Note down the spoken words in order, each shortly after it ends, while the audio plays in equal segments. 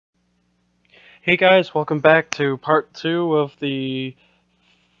Hey guys, welcome back to part 2 of the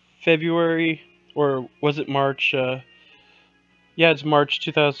February, or was it March? Yeah, it's March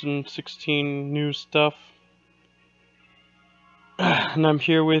 2016 news stuff. And I'm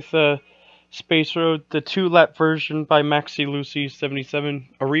here with Space Road, the 2-lap version by Maxi Lucy 77,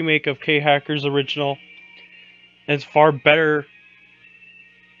 a remake of K-Hacker's original. And it's far better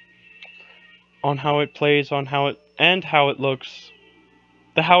on how it plays, on how it looks.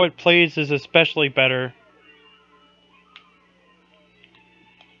 The how it plays is especially better.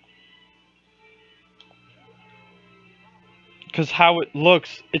 Because how it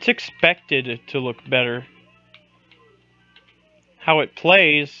looks, it's expected to look better. How it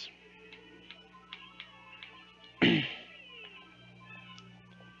plays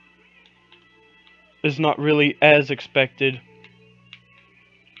is not really as expected.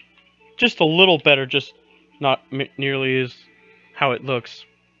 Just a little better, just not nearly as how it looks.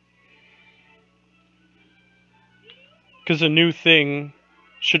 Because a new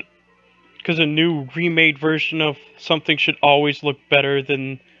remade version of something should always look better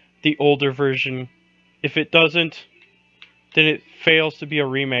than the older version. If it doesn't, then it fails to be a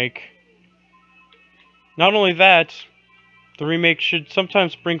remake. Not only that, the remake should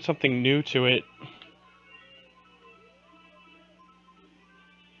sometimes bring something new to it.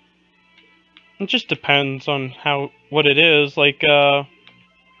 It just depends on what it is. Like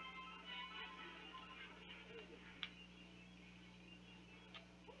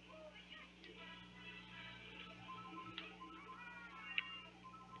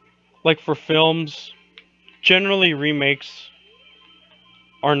for films, generally remakes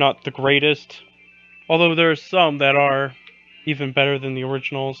are not the greatest, although there are some that are even better than the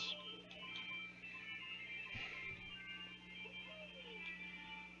originals.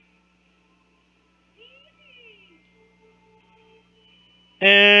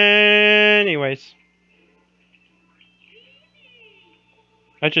 Anyways,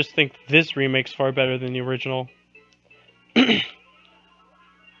 I just think this remake's far better than the original.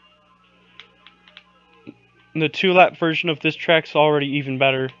 The 2-lap version of this track's already even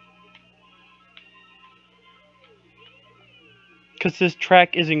better. Because this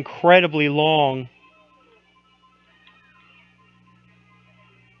track is incredibly long.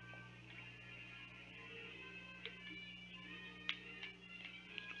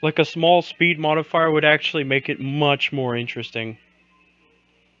 Like a small speed modifier would actually make it much more interesting.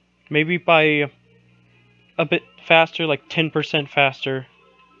 Maybe by a bit faster, like 10% faster.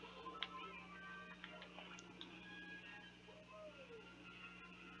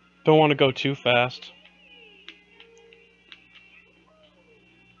 Don't want to go too fast.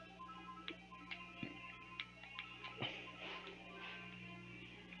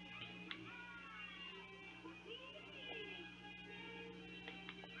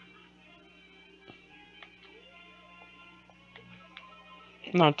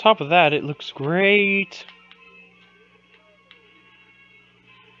 And on top of that, it looks great.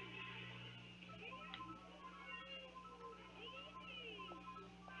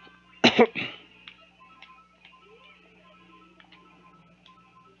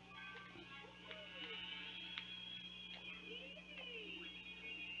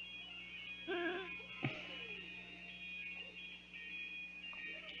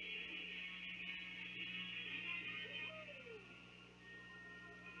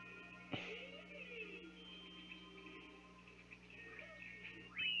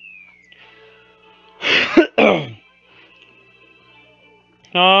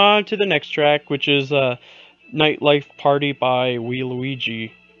 On to the next track, which is Nightlife Party by Wii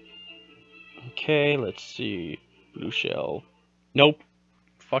Luigi. Okay, let's see. Blue shell. Nope.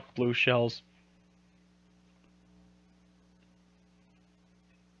 Fuck blue shells.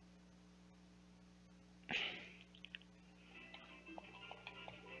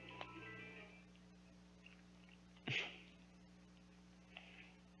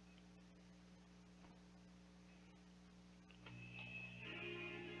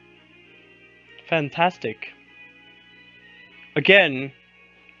 Fantastic. Again,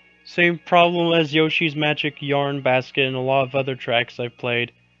 same problem as Yoshi's Magic Yarn Basket and a lot of other tracks I've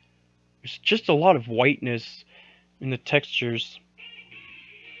played. There's just a lot of whiteness in the textures.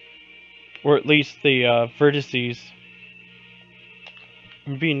 Or at least the vertices.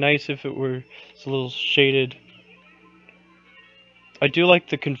 It'd be nice if it were a little shaded. I do like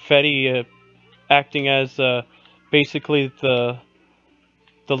the confetti acting as basically the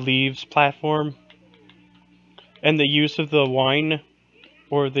leaves platform. And the use of the wine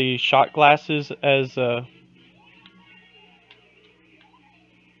or the shot glasses as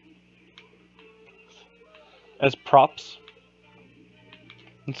props.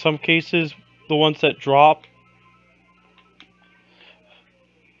 In some cases, the ones that drop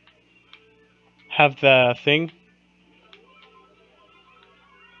have the thing.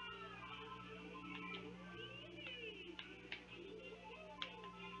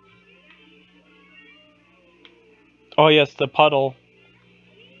 Oh yes, the puddle.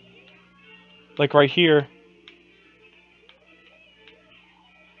 Like right here.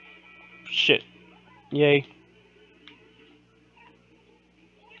 Shit. Yay.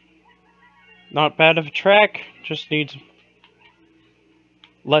 Not bad of a track, just needs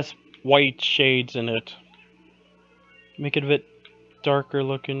less white shades in it. Make it a bit darker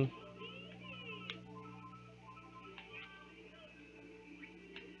looking.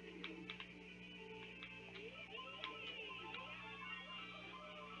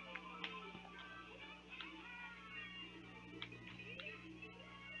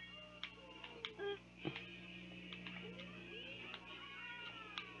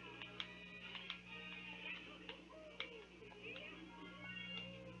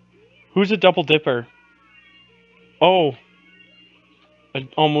 Who's a double dipper? Oh, I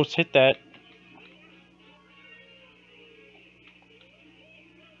almost hit that.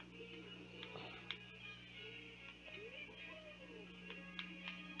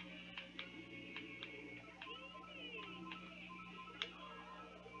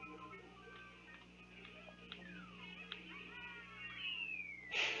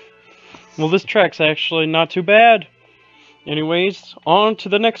 Well, this track's actually not too bad. Anyways, on to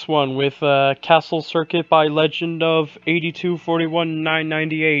the next one with Castle Circuit by Legend of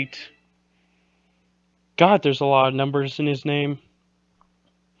 8241-998. God, there's a lot of numbers in his name.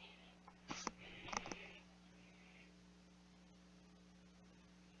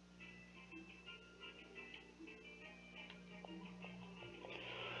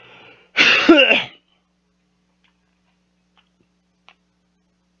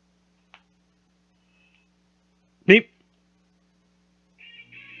 Beep.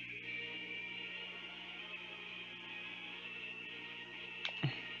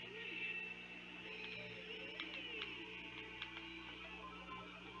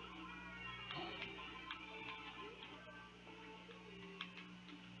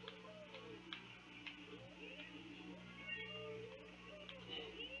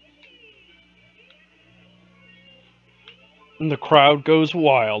 And the crowd goes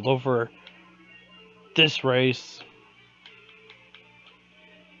wild over this race.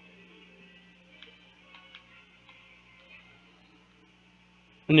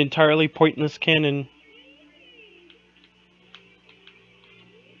 An entirely pointless cannon.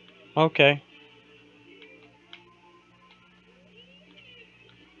 Okay.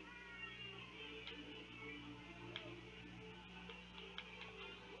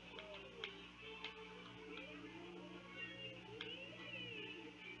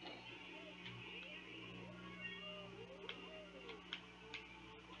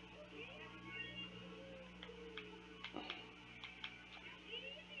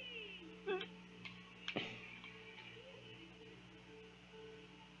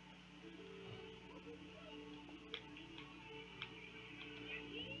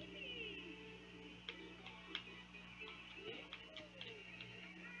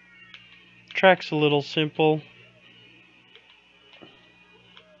 Track's a little simple.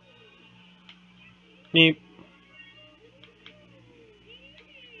 Meep.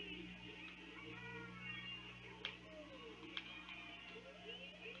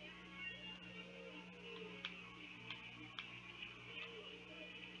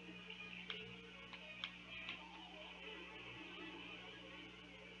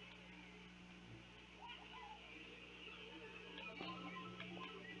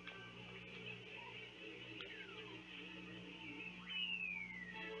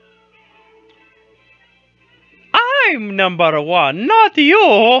 I'm number one, not you!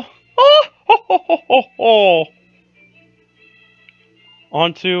 Oh, ho, ho, ho, ho, ho.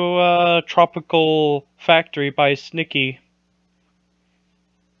 On to Tropical Factory by Snicky.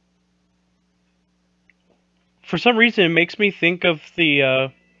 For some reason, it makes me think of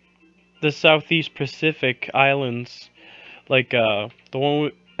the Southeast Pacific islands, like the one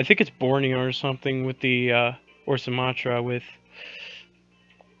with, I think it's Borneo or something with the or Sumatra with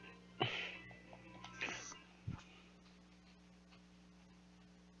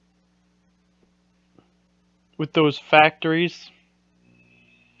those factories.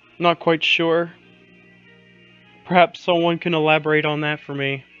 Not quite sure. Perhaps someone can elaborate on that for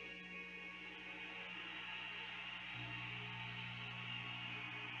me.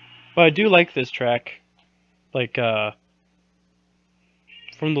 But I do like this track. Like,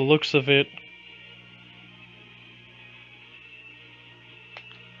 from the looks of it.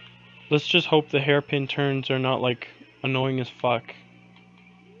 Let's just hope the hairpin turns are not, like, annoying as fuck.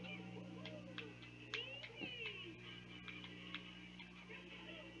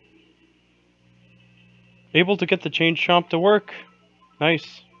 Able to get the chain chomp to work.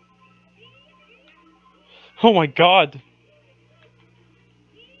 Nice. Oh my god!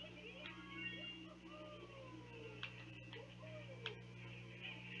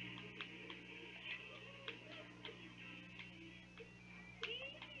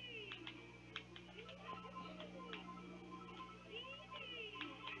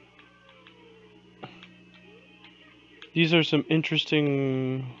 These are some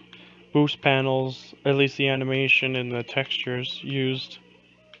interesting boost panels, at least the animation and the textures used.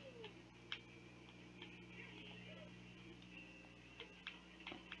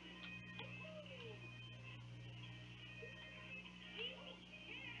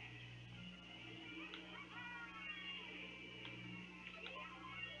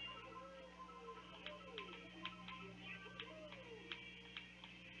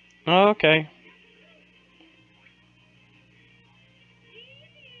 Okay.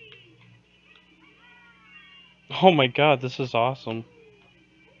 Oh my god, this is awesome.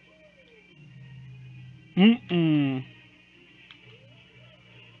 Mm-mm.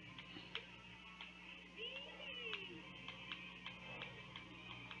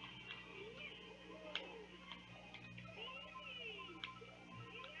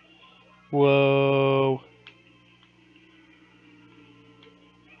 Whoa.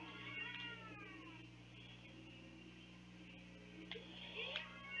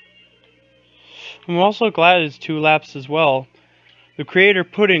 I'm also glad it's 2 laps as well. The creator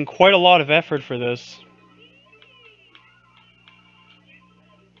put in quite a lot of effort for this.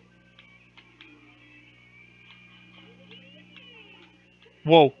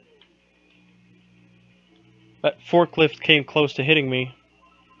 Whoa. That forklift came close to hitting me.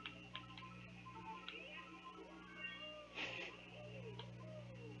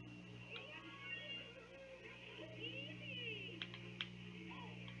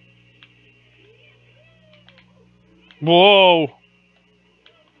 Whoa.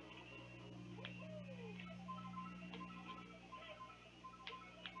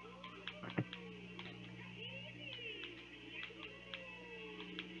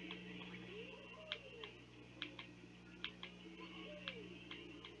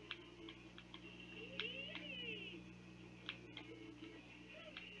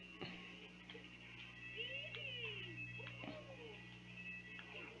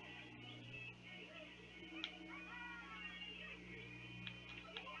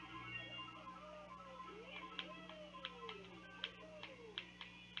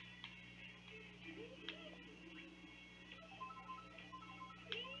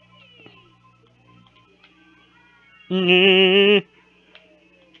 Mm.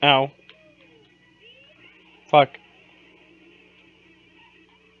 Ow. Fuck.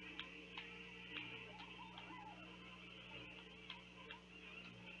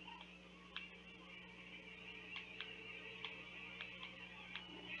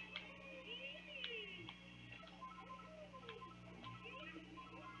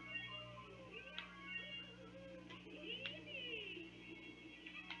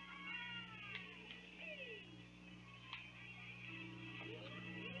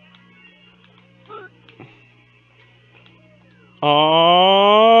 Oh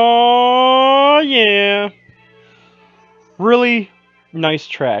yeah. Really nice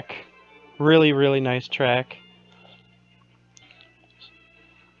track. Really, really nice track.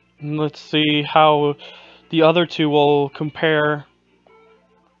 Let's see how the other two will compare.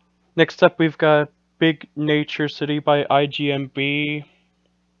 Next up, we've got Big Nature City by IGMB.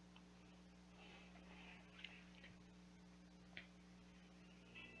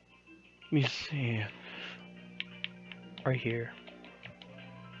 Let me see. Right here.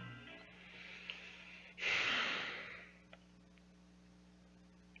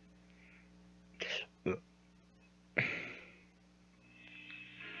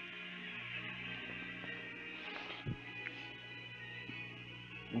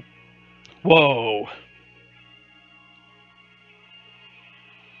 Whoa.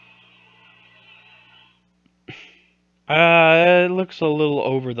 It looks a little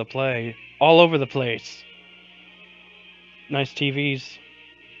over the play. All over the place. Nice TVs.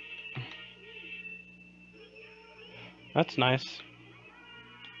 That's nice.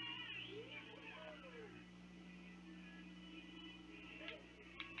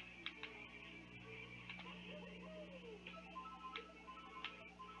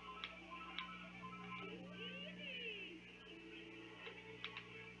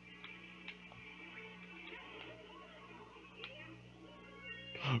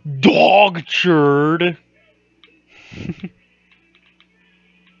 Dog turd.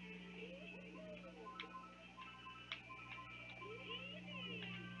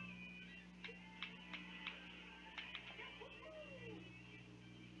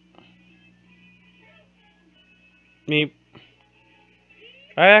 Me.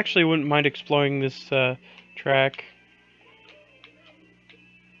 I actually wouldn't mind exploring this track.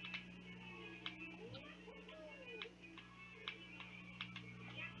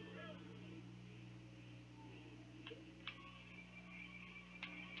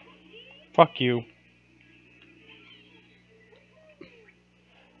 Fuck you.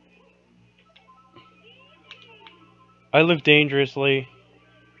 I live dangerously.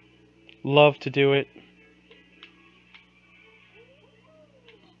 Love to do it.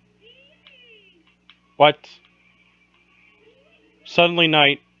 What? Suddenly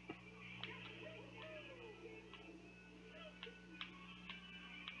night.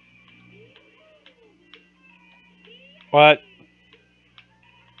 What?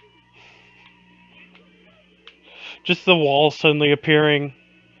 Just the wall suddenly appearing.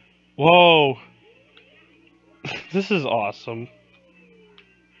 Whoa. This is awesome.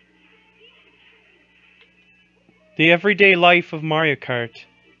 The everyday life of Mario Kart.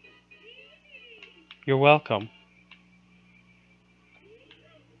 You're welcome.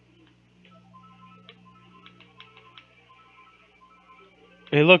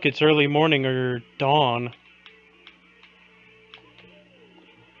 Hey look, it's early morning or dawn.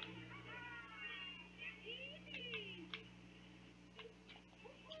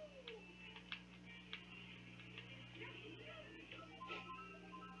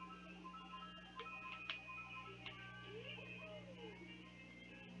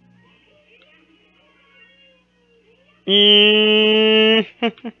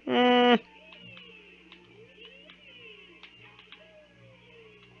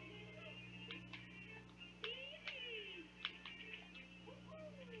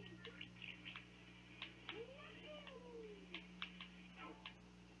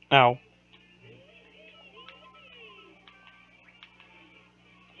 Ow.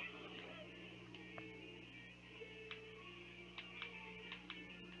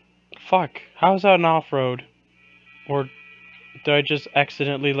 Fuck. How's that an off-road? Or did I just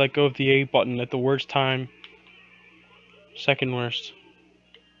accidentally let go of the A button at the worst time? Second worst.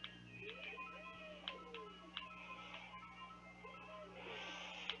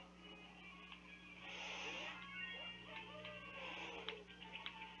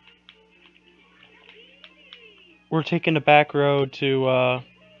 We're taking the back road to,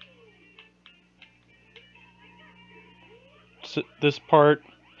 this part.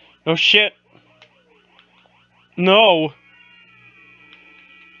 Oh shit! No!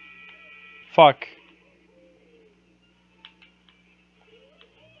 Fuck.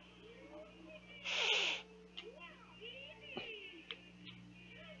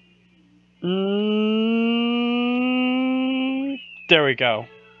 There we go.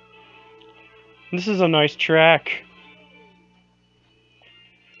 This is a nice track.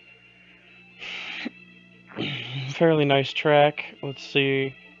 Fairly nice track. Let's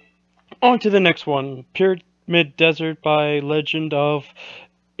see. On to the next one. Pyramid Desert by Legend of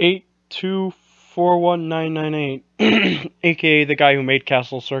 8241998, aka the guy who made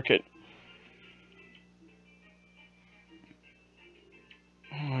Castle Circuit.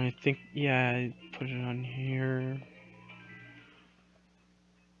 Oh, I think, yeah, I put it on here.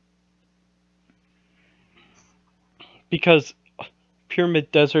 Because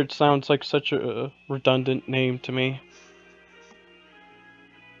Pyramid Desert sounds like such a redundant name to me.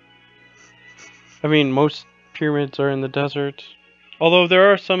 I mean, most pyramids are in the desert. Although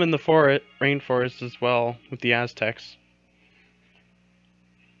there are some in the rainforest as well, with the Aztecs.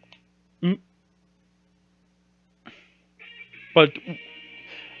 But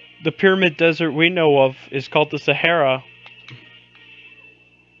the Pyramid Desert we know of is called the Sahara.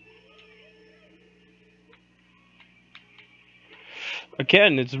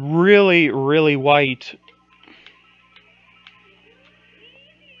 Again, it's really, really white.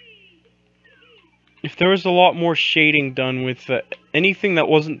 If there was a lot more shading done with anything that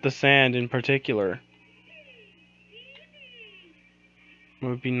wasn't the sand in particular, it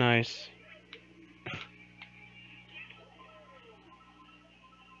would be nice.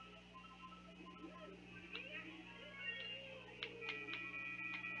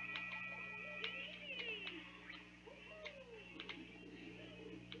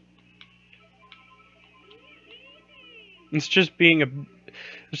 It's just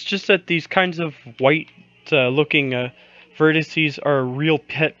that these kinds of white looking vertices are a real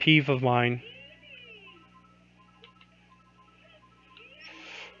pet peeve of mine.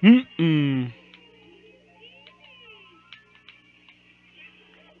 Mm-mm.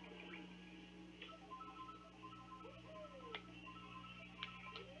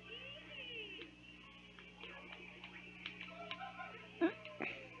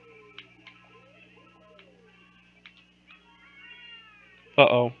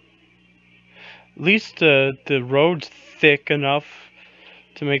 Uh-oh. At least the road's thick enough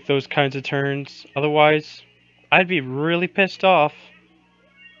to make those kinds of turns. Otherwise, I'd be really pissed off.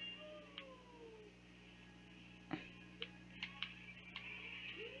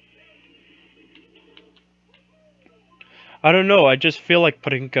 I don't know, I just feel like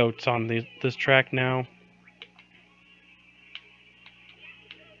putting goats on this track now.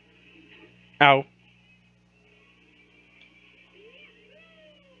 Ow.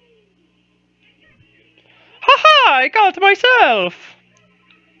 Haha! I got myself!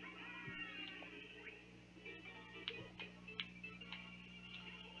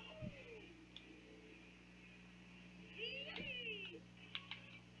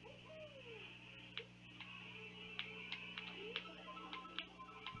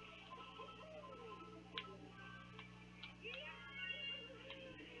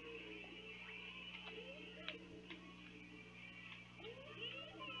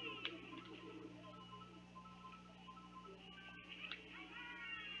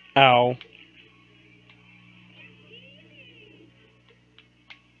 Ow.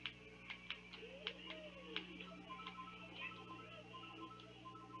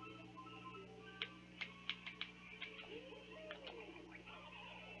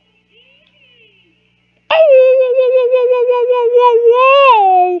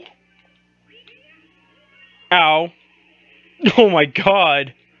 Ow. Oh my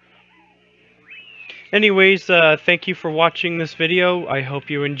god. Anyways, thank you for watching this video. I hope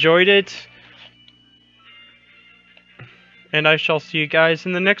you enjoyed it. And I shall see you guys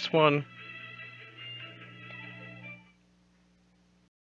in the next one.